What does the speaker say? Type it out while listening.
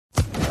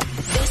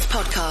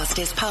podcast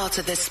is part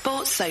of the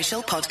Sports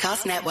Social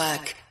Podcast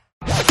Network.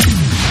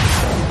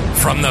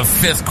 From the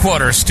Fifth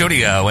Quarter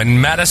Studio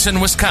in Madison,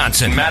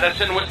 Wisconsin,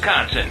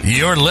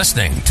 you're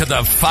listening to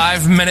the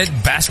 5-Minute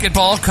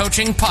Basketball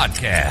Coaching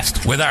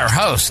Podcast with our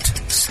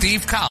host,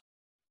 Steve Collins.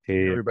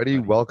 Hey, everybody.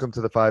 Welcome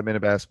to the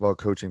 5-Minute Basketball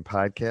Coaching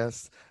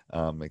Podcast.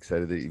 I'm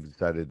excited that you've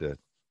decided to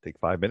take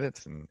 5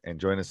 minutes and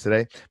join us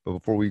today. But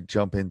before we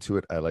jump into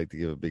it, I'd like to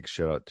give a big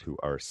shout out to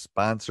our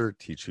sponsor,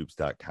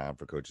 teachhoops.com,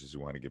 for coaches who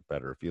want to get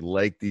better. If you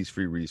like these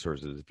free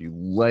resources, if you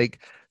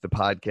like the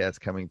podcast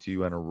coming to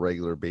you on a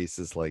regular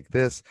basis like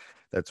this,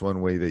 that's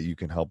one way that you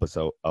can help us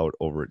out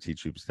over at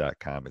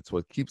teachhoops.com. It's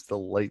what keeps the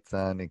lights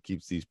on and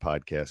keeps these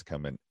podcasts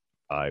coming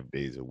 5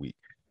 days a week.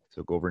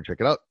 So go over and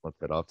check it out.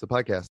 Let's head off to the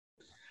podcast.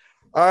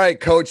 All right,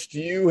 Coach, do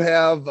you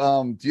have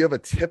a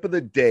tip of the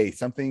day,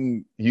 some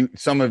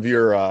of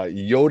your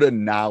Yoda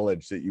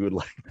knowledge that you would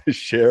like to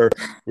share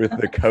with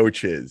the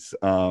coaches?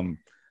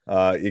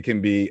 It can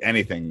be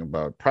anything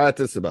about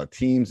practice, about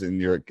teams,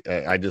 and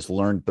I just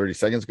learned 30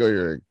 seconds ago,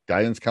 you're a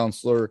guidance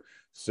counselor.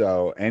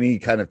 So any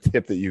kind of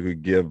tip that you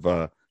could give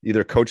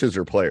either coaches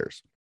or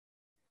players?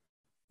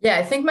 Yeah,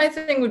 I think my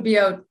thing would be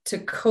out to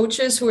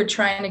coaches who are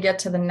trying to get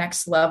to the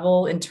next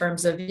level in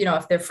terms of,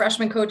 if they're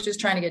freshman coaches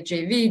trying to get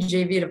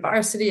JV to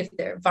varsity, if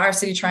they're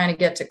varsity trying to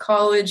get to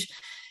college,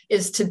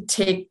 is to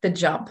take the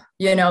jump,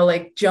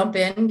 jump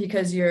in,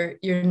 because you're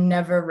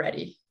never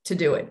ready to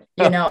do it.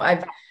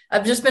 I've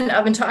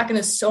been talking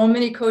to so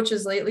many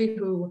coaches lately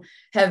who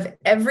have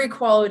every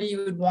quality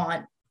you would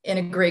want in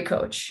a great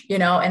coach,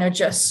 and are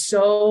just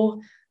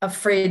so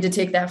afraid to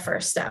take that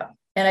first step.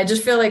 And I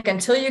just feel like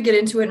until you get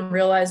into it and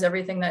realize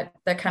everything that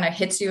kind of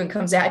hits you and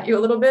comes at you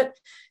a little bit,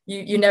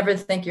 you never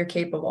think you're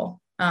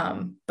capable.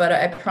 But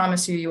I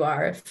promise you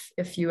are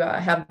if you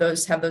have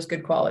those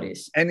good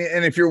qualities. And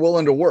if you're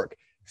willing to work.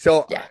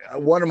 So yeah.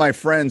 One of my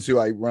friends who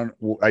I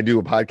do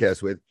a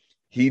podcast with,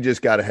 he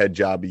just got a head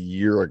job a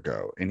year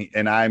ago.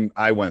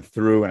 I went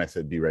through and I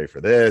said, be ready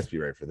for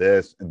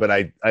this. But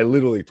I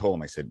literally told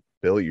him, I said,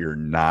 Bill, you're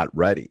not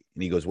ready.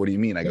 And he goes, what do you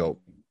mean? I go,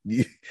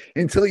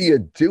 until you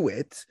do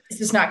it, it's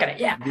just not gonna.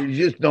 Yeah, you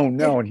just don't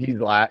know. And he's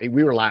laughing.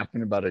 We were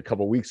laughing about it a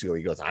couple of weeks ago.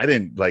 He goes, "I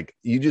didn't like.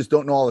 You just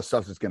don't know all the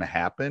stuff that's going to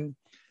happen."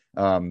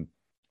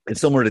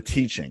 It's similar to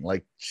teaching.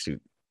 Like, shoot,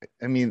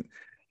 I mean,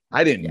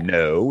 I didn't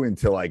know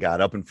until I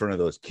got up in front of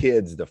those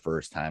kids the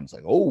first time. It's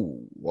like, oh,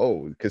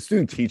 whoa, because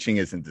student teaching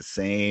isn't the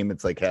same.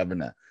 It's like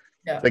having a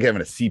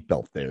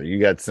seatbelt there.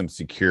 You got some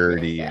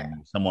security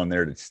and someone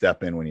there to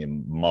step in when you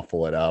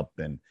muffle it up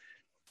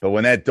But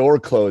when that door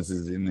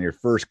closes in your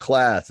first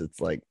class,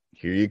 it's like,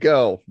 here you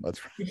go. Let's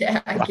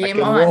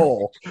game on.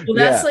 Roll. Well,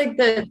 that's like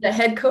the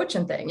head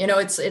coaching thing.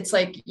 It's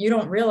like you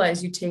don't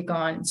realize you take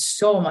on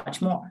so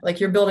much more. Like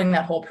you're building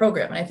that whole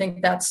program. And I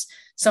think that's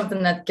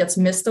something that gets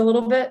missed a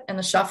little bit in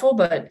the shuffle,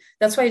 but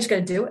that's why you just got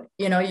to do it.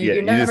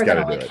 You're never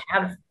going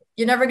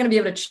to be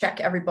able to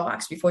check every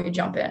box before you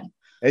jump in.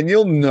 And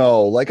you'll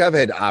know, like I've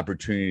had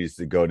opportunities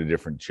to go to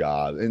different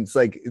jobs. And it's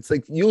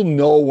like you'll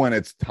know when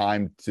it's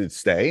time to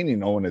stay and you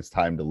know when it's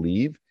time to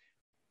leave.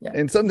 Yeah.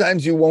 And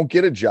sometimes you won't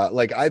get a job.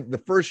 Like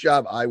the first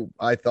job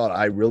I thought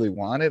I really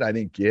wanted, I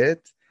didn't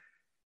get.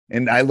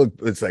 And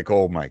it's like,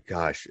 oh my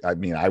gosh. I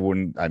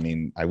wouldn't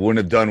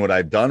have done what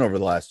I've done over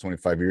the last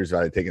 25 years if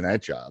I had taken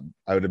that job.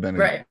 I would have been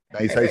a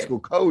nice high school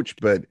coach,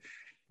 but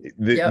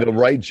the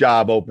right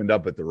job opened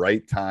up at the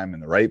right time in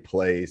the right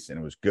place. And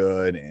it was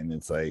good. And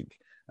it's like,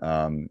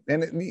 the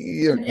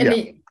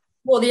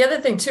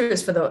other thing too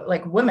is for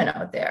the women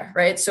out there,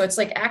 right? So it's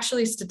like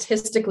actually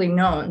statistically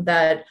known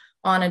that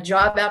on a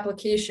job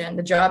application,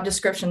 the job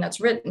description that's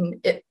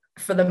written,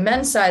 for the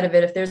men's side of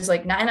it, if there's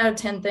 9 out of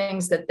 10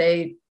 things that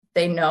they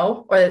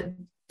know or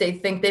they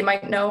think they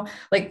might know,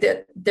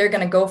 they're going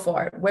to go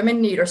for it.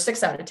 Women need, or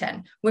 6 out of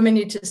 10, women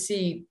need to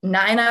see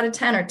 9 out of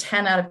 10 or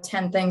 10 out of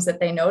 10 things that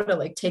they know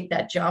to take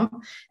that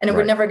jump. And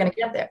we're never going to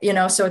get there,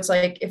 So it's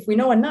like, if we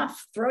know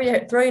enough, throw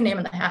your name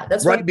in the hat.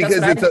 That's right.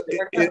 Because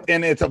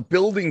it's a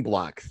building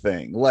block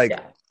thing.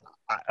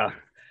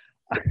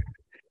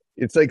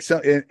 It's like, so,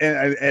 and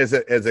as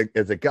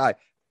a guy,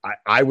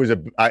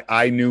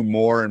 I knew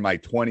more in my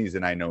 20s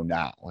than I know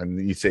now.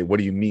 And you say, what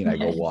do you mean? I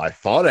go, well, I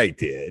thought I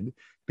did.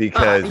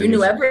 Because you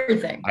knew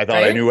everything. I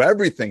thought I knew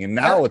everything. And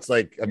now it's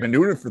like, I've been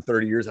doing it for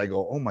 30 years. I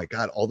go, oh my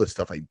God, all this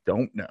stuff I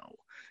don't know.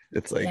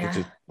 It's like,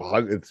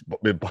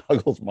 it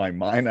boggles my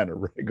mind on a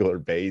regular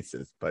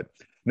basis. But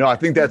no, I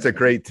think that's a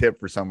great tip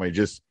for somebody.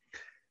 Just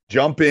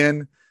jump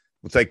in.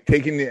 It's like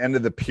taking the end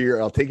of the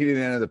pier. I'll take you to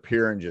the end of the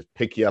pier and just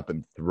pick you up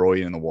and throw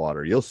you in the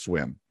water. You'll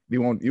swim.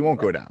 You won't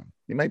go down.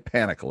 You might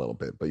panic a little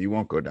bit, but you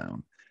won't go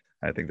down.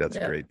 I think that's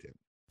a great tip.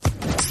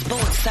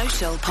 Sports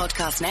Social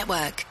Podcast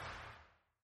Network.